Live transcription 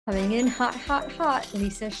Coming in hot, hot, hot,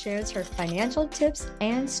 Lisa shares her financial tips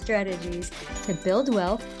and strategies to build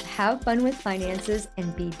wealth, have fun with finances,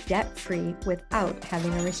 and be debt-free without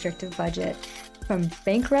having a restrictive budget. From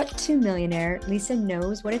bankrupt to millionaire, Lisa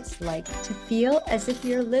knows what it's like to feel as if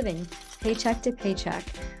you're living paycheck to paycheck.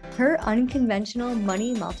 Her unconventional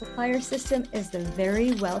money multiplier system is the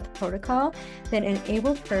very wealth protocol that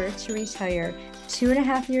enabled her to retire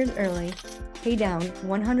 2.5 years early, pay down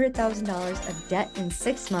 $100,000 of debt in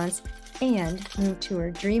 6 months, and move to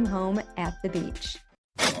her dream home at the beach.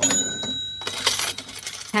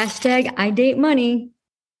 Hashtag I date money.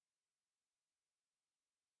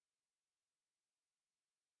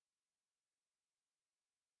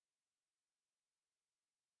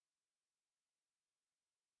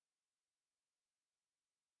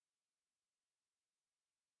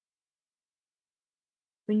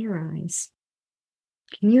 Open your eyes.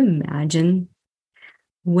 Can you imagine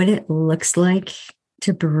what it looks like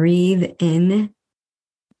to breathe in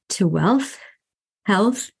to wealth,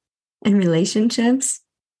 health, and relationships?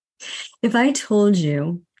 If I told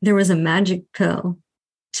you there was a magic pill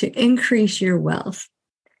to increase your wealth,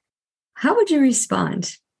 how would you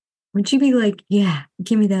respond? Would you be like, yeah,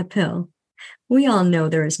 give me that pill? We all know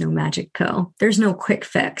there is no magic pill. There's no quick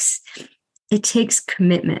fix. It takes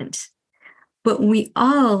commitment. But we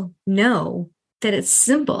all know that it's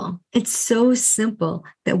simple. It's so simple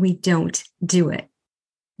that we don't do it.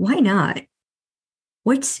 Why not?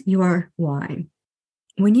 What's your why?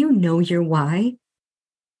 When you know your why,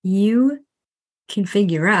 you can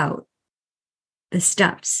figure out the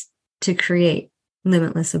steps to create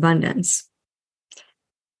limitless abundance.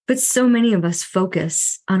 But so many of us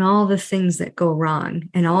focus on all the things that go wrong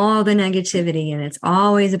and all the negativity, and it's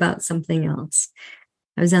always about something else.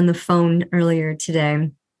 I was on the phone earlier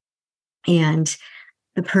today, and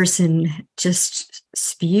the person just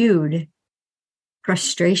spewed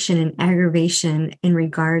frustration and aggravation in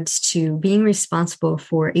regards to being responsible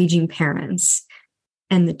for aging parents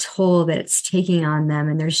and the toll that it's taking on them.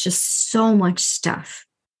 And there's just so much stuff.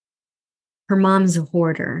 Her mom's a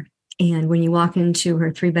hoarder. And when you walk into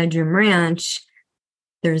her 3-bedroom ranch,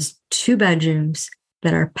 there's 2 bedrooms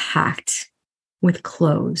that are packed with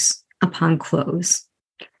clothes upon clothes.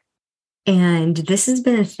 And this has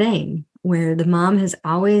been a thing where the mom has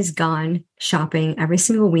always gone shopping every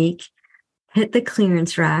single week, hit the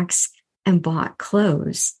clearance racks, and bought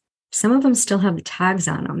clothes. Some of them still have the tags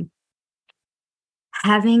on them.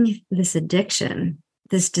 Having this addiction,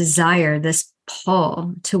 this desire, this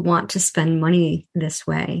pull to want to spend money this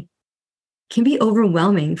way can be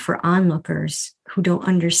overwhelming for onlookers who don't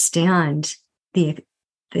understand the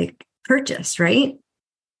purchase, right?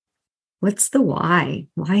 What's the why?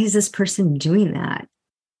 Why is this person doing that?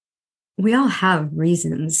 We all have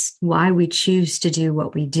reasons why we choose to do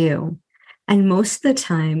what we do. And most of the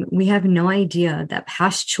time, we have no idea that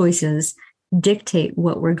past choices dictate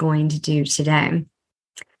what we're going to do today.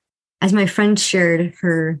 As my friend shared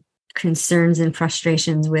her concerns and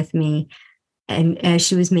frustrations with me, and as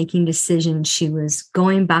she was making decisions, she was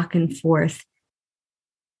going back and forth,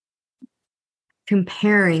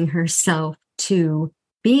 comparing herself to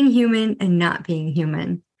being human and not being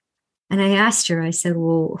human. And I asked her, I said,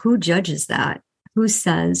 well, who judges that? Who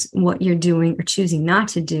says what you're doing or choosing not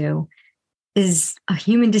to do is a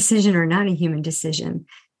human decision or not a human decision?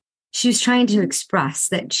 She was trying to express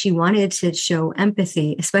that she wanted to show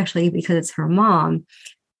empathy, especially because it's her mom,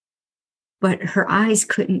 but her eyes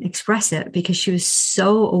couldn't express it because she was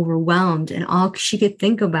so overwhelmed. And all she could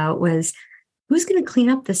think about was, who's going to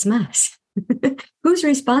clean up this mess? Who's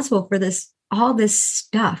responsible for this? All this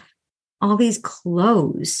stuff, all these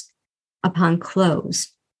clothes upon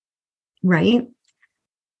clothes, right?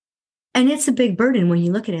 And it's a big burden when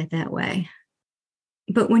you look at it that way.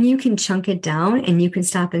 But when you can chunk it down and you can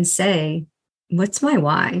stop and say, what's my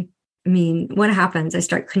why? I mean, what happens? I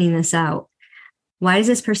start cleaning this out. Why does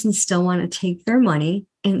this person still want to take their money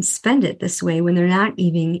and spend it this way when they're not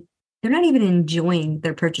even enjoying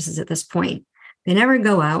their purchases at this point? They never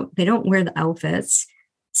go out. They don't wear the outfits.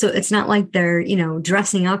 So it's not like they're,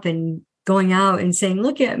 dressing up and going out and saying,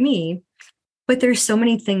 look at me. But there's so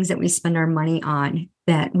many things that we spend our money on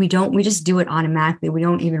that we just do it automatically. We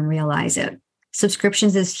don't even realize it.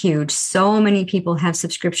 Subscriptions is huge. So many people have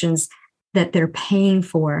subscriptions that they're paying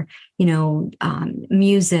for,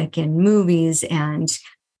 music and movies and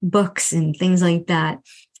books and things like that.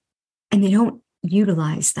 And they don't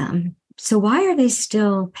utilize them. So why are they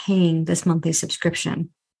still paying this monthly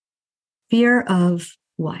subscription? Fear of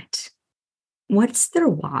what? What's their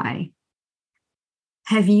why?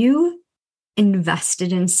 Have you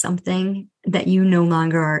invested in something that you no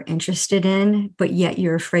longer are interested in, but yet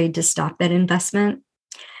you're afraid to stop that investment?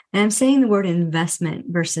 And I'm saying the word investment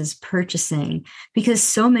versus purchasing because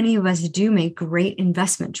so many of us do make great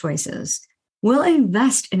investment choices. We'll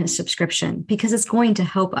invest in a subscription because it's going to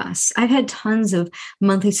help us. I've had tons of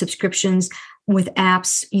monthly subscriptions with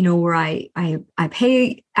apps, where I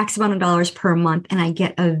pay X amount of dollars per month and I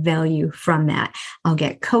get a value from that. I'll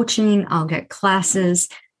get coaching, I'll get classes,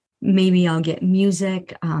 maybe I'll get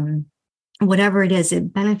music, whatever it is,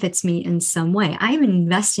 it benefits me in some way. I'm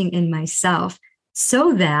investing in myself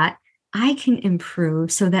so that I can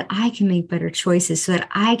improve, so that I can make better choices, so that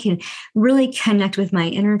I can really connect with my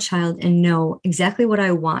inner child and know exactly what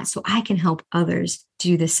I want so I can help others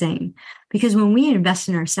do the same. Because when we invest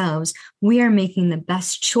in ourselves, we are making the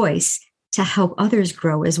best choice to help others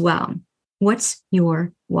grow as well. What's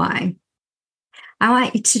your why? I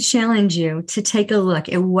want to challenge you to take a look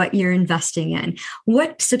at what you're investing in.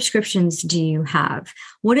 What subscriptions do you have?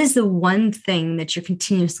 What is the one thing that you're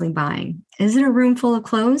continuously buying? Is it a room full of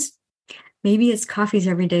clothes? Maybe it's coffees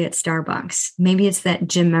every day at Starbucks. Maybe it's that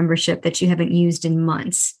gym membership that you haven't used in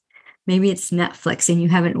months. Maybe it's Netflix and you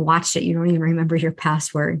haven't watched it. You don't even remember your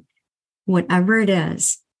password. Whatever it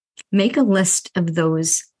is, make a list of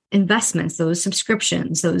those investments, those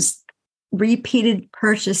subscriptions, those repeated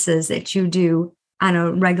purchases that you do on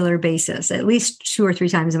a regular basis, at least 2 or 3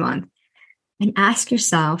 times a month. And ask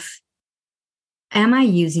yourself, am I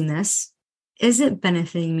using this? Is it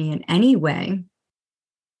benefiting me in any way?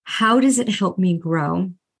 How does it help me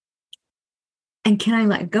grow? And can I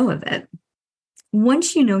let go of it?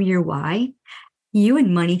 Once you know your why, you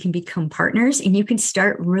and money can become partners and you can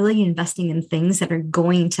start really investing in things that are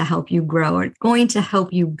going to help you grow, or going to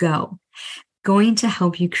help you go, going to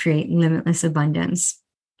help you create limitless abundance.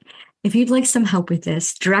 If you'd like some help with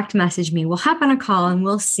this, direct message me. We'll hop on a call and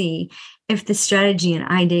we'll see if the strategy in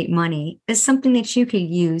I Date Money is something that you could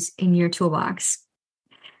use in your toolbox.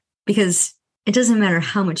 Because it doesn't matter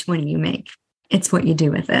how much money you make. It's what you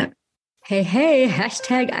do with it. Hey,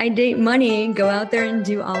 hashtag I Date Money. Go out there and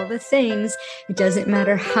do all the things. It doesn't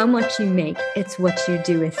matter how much you make. It's what you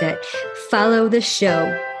do with it. Follow the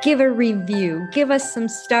show. Give a review. Give us some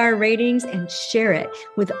star ratings and share it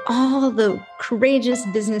with all the courageous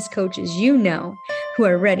business coaches you know who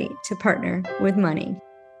are ready to partner with money.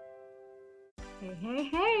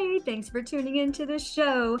 Hey, thanks for tuning into the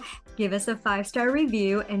show. Give us a 5-star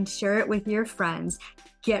review and share it with your friends.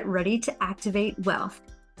 Get ready to activate wealth.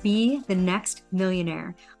 Be the next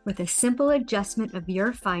millionaire with a simple adjustment of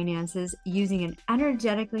your finances using an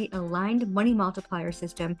energetically aligned money multiplier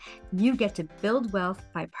system. You get to build wealth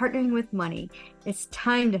by partnering with money. It's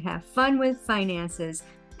time to have fun with finances.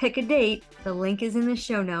 Pick a date. The link is in the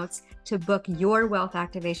show notes to book your wealth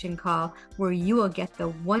activation call where you will get the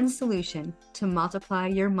one solution to multiply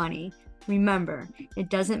your money. Remember, it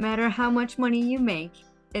doesn't matter how much money you make.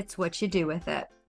 It's what you do with it.